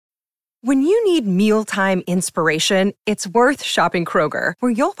When you need mealtime inspiration, it's worth shopping Kroger,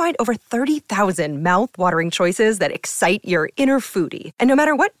 where you'll find over 30,000 mouth-watering choices that excite your inner foodie. And no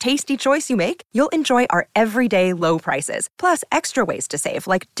matter what tasty choice you make, you'll enjoy our everyday low prices, plus extra ways to save,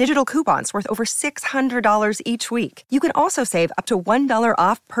 like digital coupons worth over $600 each week. You can also save up to $1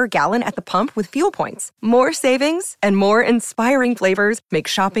 off per gallon at the pump with fuel points. More savings and more inspiring flavors make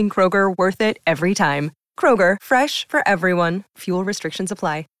shopping Kroger worth it every time. Kroger, fresh for everyone. Fuel restrictions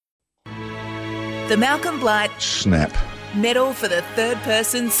apply. The Malcolm Blight Snap. Medal for the third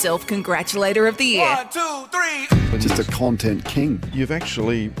person self-congratulator of the year. 1, 2, 3. Just a content king. You've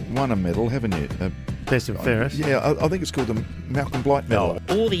actually won a medal, haven't you? Best and fairest. Yeah, I think it's called the Malcolm Blight Medal.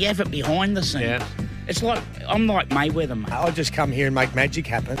 All the effort behind the scenes. Yeah. It's like, I'm like Mayweather, mate. I'll just come here and make magic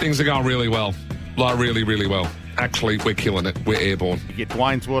happen. Things are going really well. Like, really, really well. Actually, we're killing it. We're airborne. You get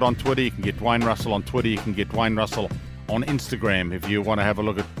Dwayne's Word on Twitter. You can get Dwayne Russell on Twitter. You can get Dwayne Russell on Instagram if you want to have a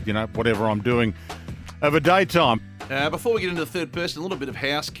look at, whatever I'm doing over daytime. Before we get into the third person, a little bit of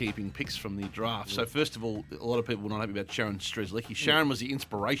housekeeping picks from the draft. So first of all, a lot of people were not happy about Sharon Strzelecki. Sharon was the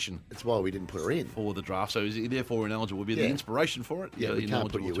inspiration. That's why we didn't put her in. For the draft. So is he therefore ineligible? Would be the inspiration for it? Yeah, we can't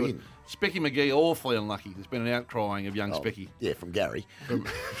put you in. Specky McGee, awfully unlucky. There's been an outcrying of young Specky. Yeah, from Gary.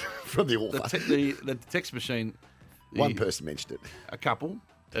 From the author. The text machine. One person mentioned it. A couple.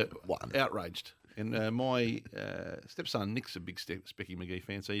 One. Outraged. And my stepson Nick's a big Specky McGee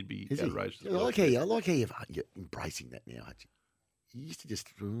fan, so he'd be outraged. I like how you're embracing that now, aren't you? You used to just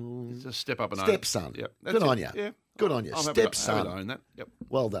step up and stepson. own it. Yep, good on you. Yeah. Good on you. Stepson. I'm happy to own that. Yep.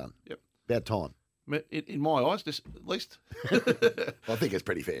 Well done. Yep. About time. In my eyes, just at least. I think it's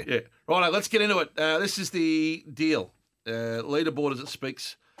pretty fair. Yeah. Right, let's get into it. This is the deal. Leaderboard as it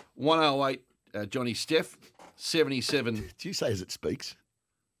speaks. 108, Johnny Steph. 77. Do you say as it speaks?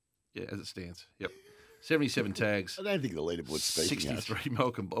 Yeah, as it stands. Yep. 77 tags. I don't think the leaderboard's speaking. 63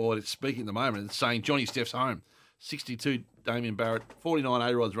 Malcolm. Well, it's speaking at the moment. It's saying Johnny Steph's home. 62 Damien Barrett. 49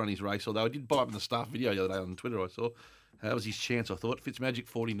 A-Rod's run his race. Although I did buy up in the staff video the other day on Twitter, I saw. That was his chance, I thought. Fitzmagic,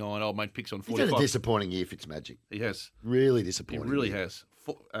 49. Old mate picks on 45. He's had a disappointing year, Fitzmagic. He has. Really disappointing. He really has.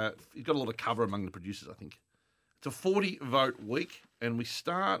 He's got a lot of cover among the producers, I think. It's a 40-vote week, and we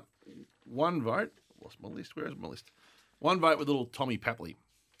start one vote. Lost my list. Where is my list? One vote with little Tommy Papley.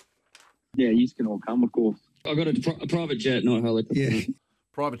 Yeah, you can all come, of course. I got a private jet, not a helicopter. Yeah.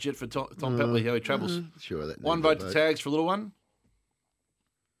 Private jet for Tom Papley, how he travels. Sure. That one vote to tags for little one.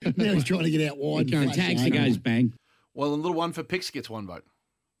 Now he's trying to get out wide. Going tags, he goes bang. Well, and little one for picks gets one vote.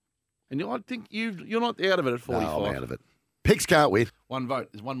 And I think you're not out of it at 45. No, I'm out of it. Picks can't win. One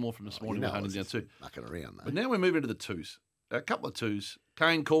vote. There's one more from this morning. We're hunting down two. Mucking around, though. But now we're moving to the twos. A couple of twos.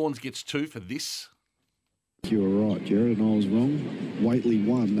 Kane Corns gets 2 for this. You were right, Jared, and I was wrong. Waitley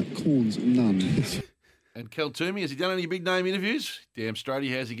 1, Corns none. And Kel Toomey, has he done any big name interviews? Damn straight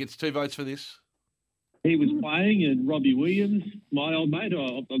he has. He gets 2 votes for this. He was playing, and Robbie Williams, my old mate,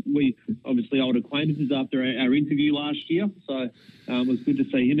 we obviously old acquaintances after our interview last year, so it was good to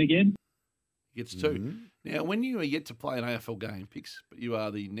see him again. He gets 2. Mm-hmm. Now, when you are yet to play an AFL game, Picks, but you are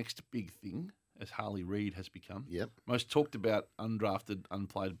the next big thing, as Harley Reid has become. Yep. Most talked about undrafted,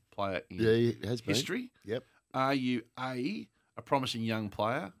 unplayed player in history. Yep. Are you A, a promising young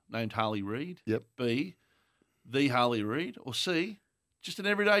player named Harley Reid? Yep. B, the Harley Reid? Or C, just an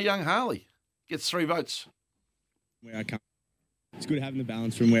everyday young Harley? Gets 3 votes. Where I come, it's good having the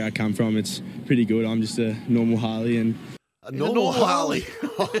balance from where I come from. It's pretty good. I'm just a normal Harley and a normal Harley.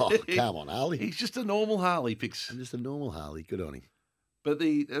 Oh, come on, Harley. He's just a normal Harley, Picks. I'm just a normal Harley. Good on him. But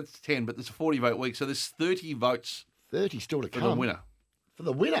that's 10, but there's a 40-vote week, so there's 30 votes. 30 still to come. For the winner. For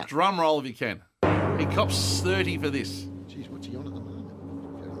the winner. Drum roll if you can. He cops 30 for this. Jeez, what's he on at the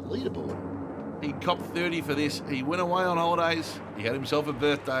moment? Leaderboard. He copped 30 for this. He went away on holidays. He had himself a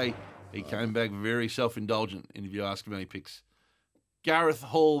birthday. He came back very self-indulgent, and if you ask me, Picks. Gareth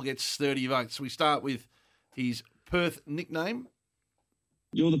Hall gets 30 votes. We start with his Perth nickname.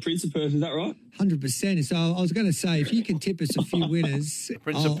 You're the Prince of Perth, is that right? 100%. So I was going to say, if you can tip us a few winners,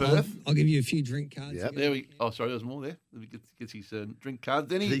 Prince of Perth. I'll give you a few drink cards. Yep. There we. Oh, sorry, there's more there. He gets his drink card.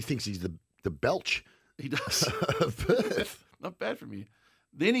 Then he thinks he's the Belch. He does. Of Perth. Not bad from you.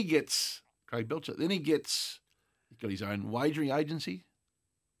 Then he gets Craig Belcher. Then he's got his own wagering agency.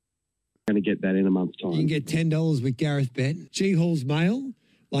 Going to get that in a month's time. You can get $10 with Gareth Bet. G Hall's mail,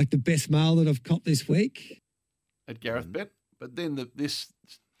 like the best mail that I've copped this week. At Gareth Bet. But then this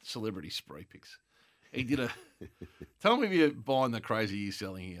celebrity spree Picks. He did a... Tell me if you're buying the crazy you're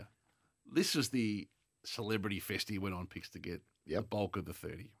selling here. This was the celebrity fest he went on Picks to get the bulk of the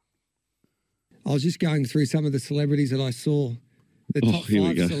 30. I was just going through some of the celebrities that I saw, the top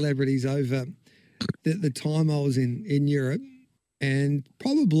 5 celebrities over the time I was in Europe. And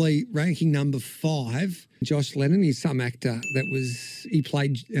probably ranking number 5, Josh Lennon. He's some actor he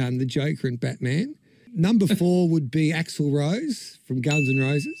played the Joker in Batman. Number 4 would be Axl Rose from Guns N'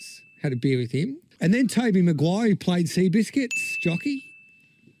 Roses. Had a beer with him. And then Tobey Maguire, who played Seabiscuit's jockey.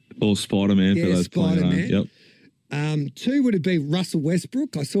 Or Spider-Man for those playing at home. Yep. 2 would have been Russell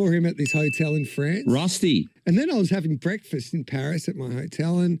Westbrook. I saw him at this hotel in France. Rusty. And then I was having breakfast in Paris at my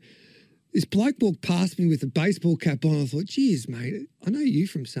hotel, and this bloke walked past me with a baseball cap on. I thought, geez, mate, I know you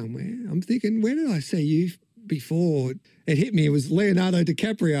from somewhere. I'm thinking, where did I see you before? It hit me. It was Leonardo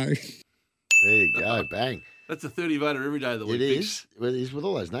DiCaprio. There you go, bang. That's a 30 voter every day of the week. It is. Well, it is with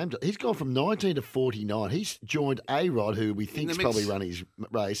all those names. He's gone from 19 to 49. He's joined A-Rod, who we think's probably running his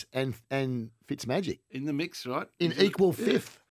race, and Fitzmagic. In the mix, right? In equal fifth.